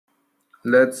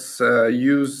let's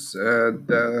use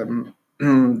the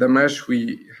the mesh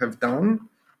we have done,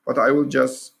 but I will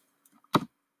just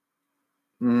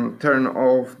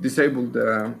disable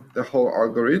the whole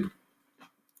algorithm.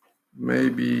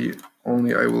 Maybe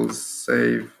only I will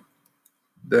save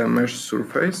the mesh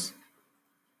surface.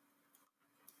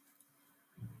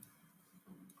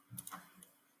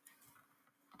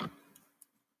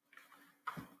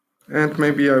 And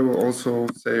maybe I will also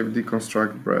save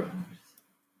deconstruct breadth.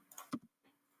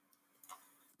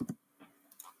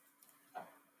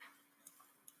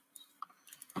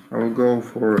 I will go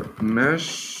for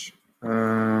mesh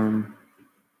and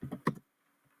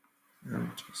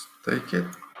just take it.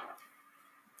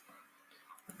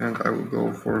 And I will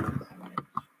go for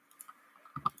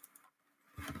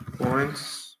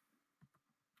points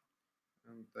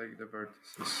and take the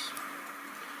vertices.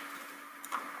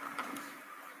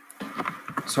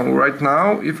 So right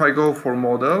now, if I go for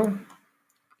model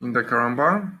in the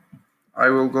Karamba, I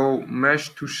will go mesh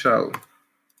to shell.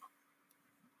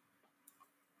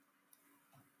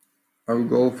 I will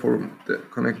go for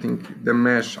connecting the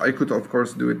mesh. I could of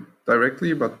course do it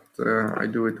directly, but I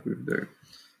do it with the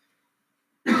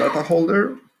data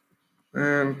holder.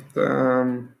 And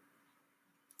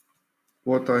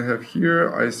what I have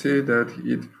here, I see that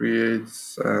it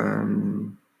creates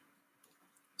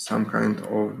some kind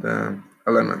of the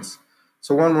elements.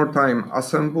 So one more time,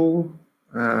 assemble,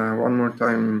 one more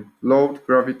time, load,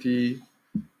 gravity,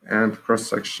 and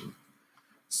cross-section.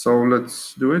 So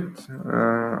let's do it.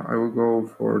 I will go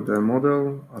for the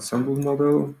model, assemble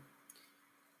model,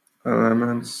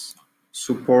 elements,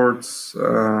 supports.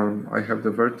 I have the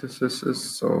vertices,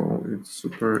 so it's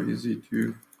super easy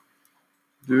to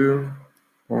do.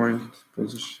 Point,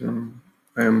 position.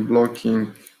 I am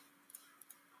blocking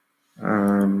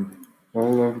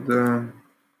all of the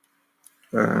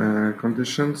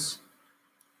conditions.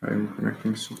 I'm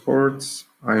connecting supports.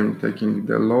 I'm taking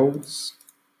the loads,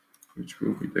 which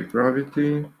will be the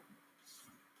gravity.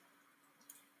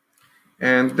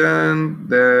 And then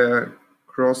the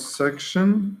cross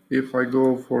section. If I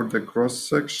go for the cross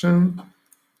section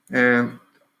and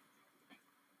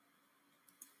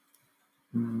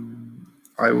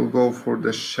I will go for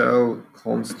the shell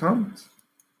constant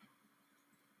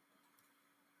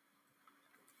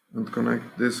and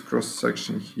connect this cross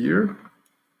section here.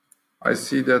 I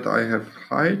see that I have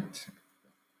height,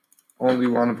 only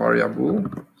one variable,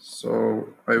 so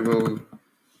I will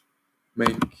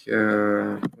make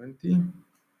 20.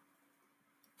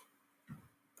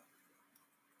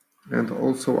 And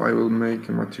also I will make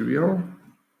a material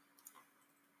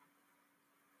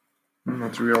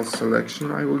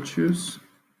selection I will choose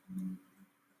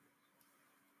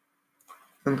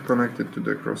and connect it to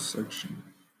the cross section.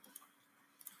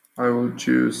 I will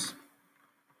choose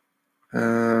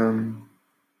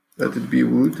let it be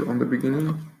wood on the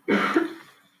beginning.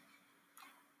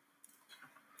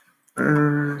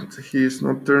 And he is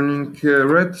not turning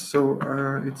red, so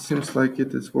it seems like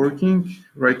it is working.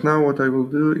 Right now what I will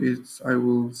do is I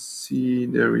will see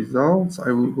the results.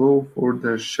 I will go for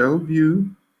the shell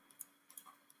view.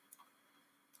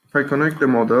 If I connect the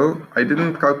model, I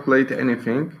didn't calculate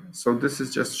anything, so this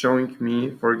is just showing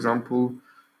me, for example,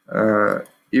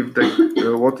 if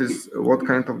the what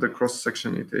kind of the cross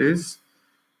section it is,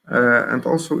 and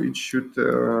also it should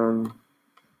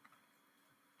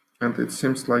and it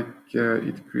seems like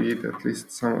it creates at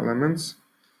least some elements.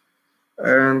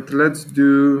 And let's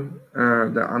do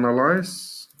the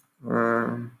analyze.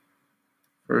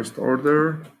 First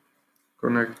order,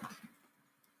 connect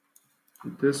to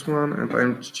this one, and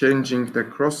I'm changing the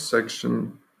cross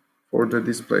section for the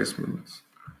displacement.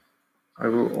 I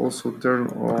will also turn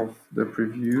off the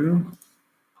preview.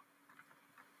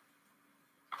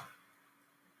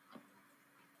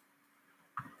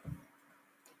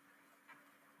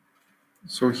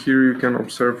 So here you can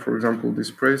observe, for example, the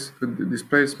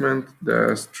displacement,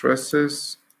 the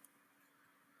stresses,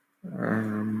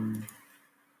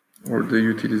 or the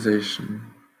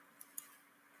utilization.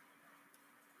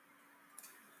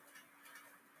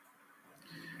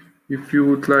 If you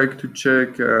would like to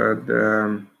check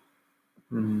the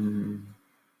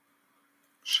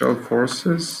shell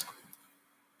forces,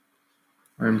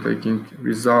 I'm taking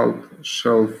result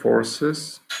shell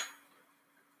forces.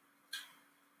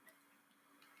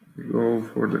 We go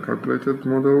for the calculated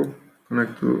model,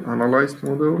 connect to analyzed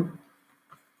model,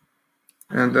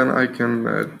 and then I can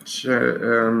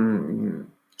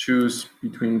choose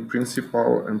between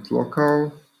principal and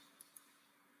local.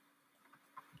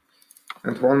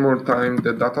 And one more time,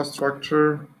 the data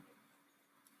structure.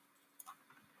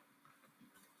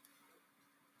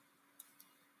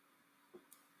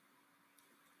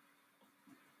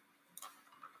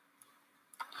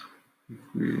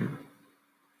 you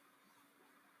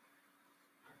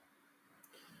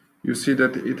see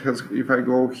that it has, if I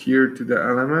go here to the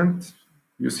element,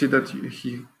 you see that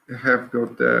he have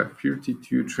got the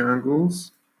 32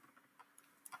 triangles,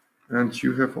 and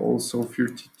you have also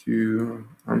 32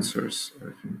 answers,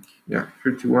 I think. Yeah,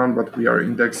 31, but we are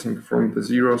indexing from the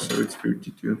 0, so it's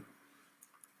 32.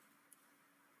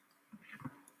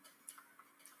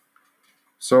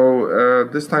 So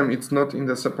this time it's not in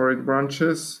the separate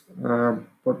branches,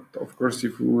 but of course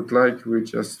if we would like, we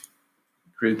just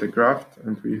create a graph,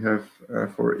 and we have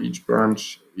for each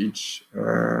branch each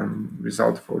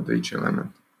result for each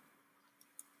element.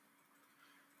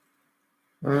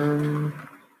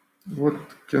 What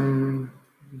can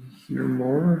we hear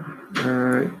more?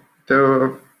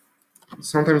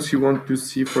 Sometimes you want to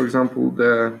see, for example,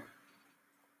 the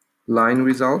line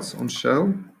results on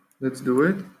shell. Let's do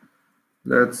it.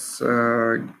 Let's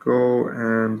go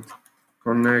and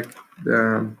connect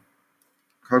the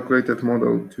calculated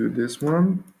model to this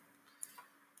one.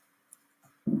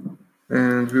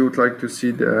 And we would like to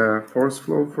see the force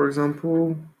flow, for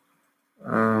example.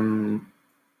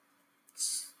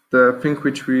 The thing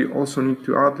which we also need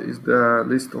to add is the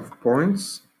list of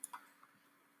points.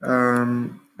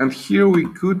 And here we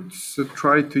could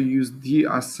try to use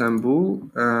deassemble.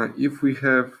 If we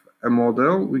have a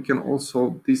model, we can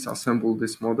also disassemble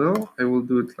this model. I will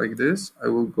do it like this. I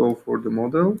will go for the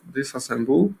model,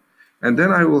 disassemble, and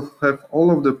then I will have all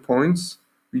of the points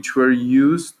which were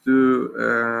used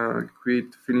to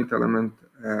create finite element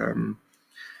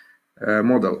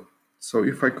model. So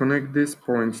if I connect these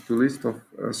points to list of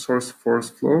source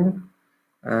force flow,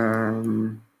 let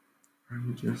me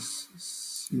just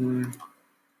see.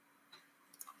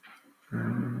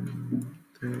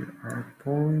 They are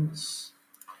points.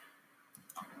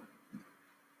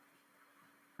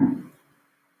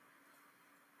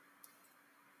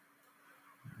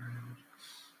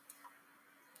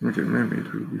 Okay, maybe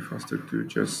it will be faster to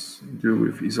just deal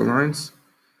with isolines.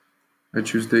 I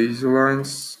choose the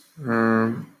isolines.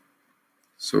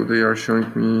 So they are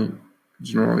showing me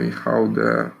generally how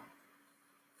the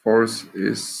force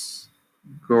is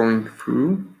going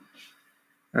through.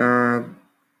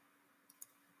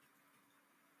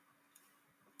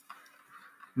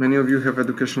 Many of you have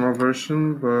educational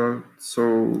version, but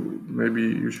so maybe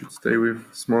you should stay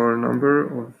with smaller number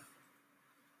of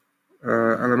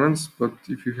elements. But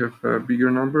if you have a bigger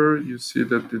number, you see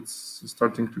that it's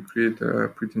starting to create a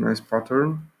pretty nice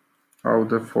pattern, how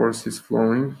the force is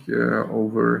flowing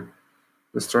over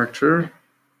the structure.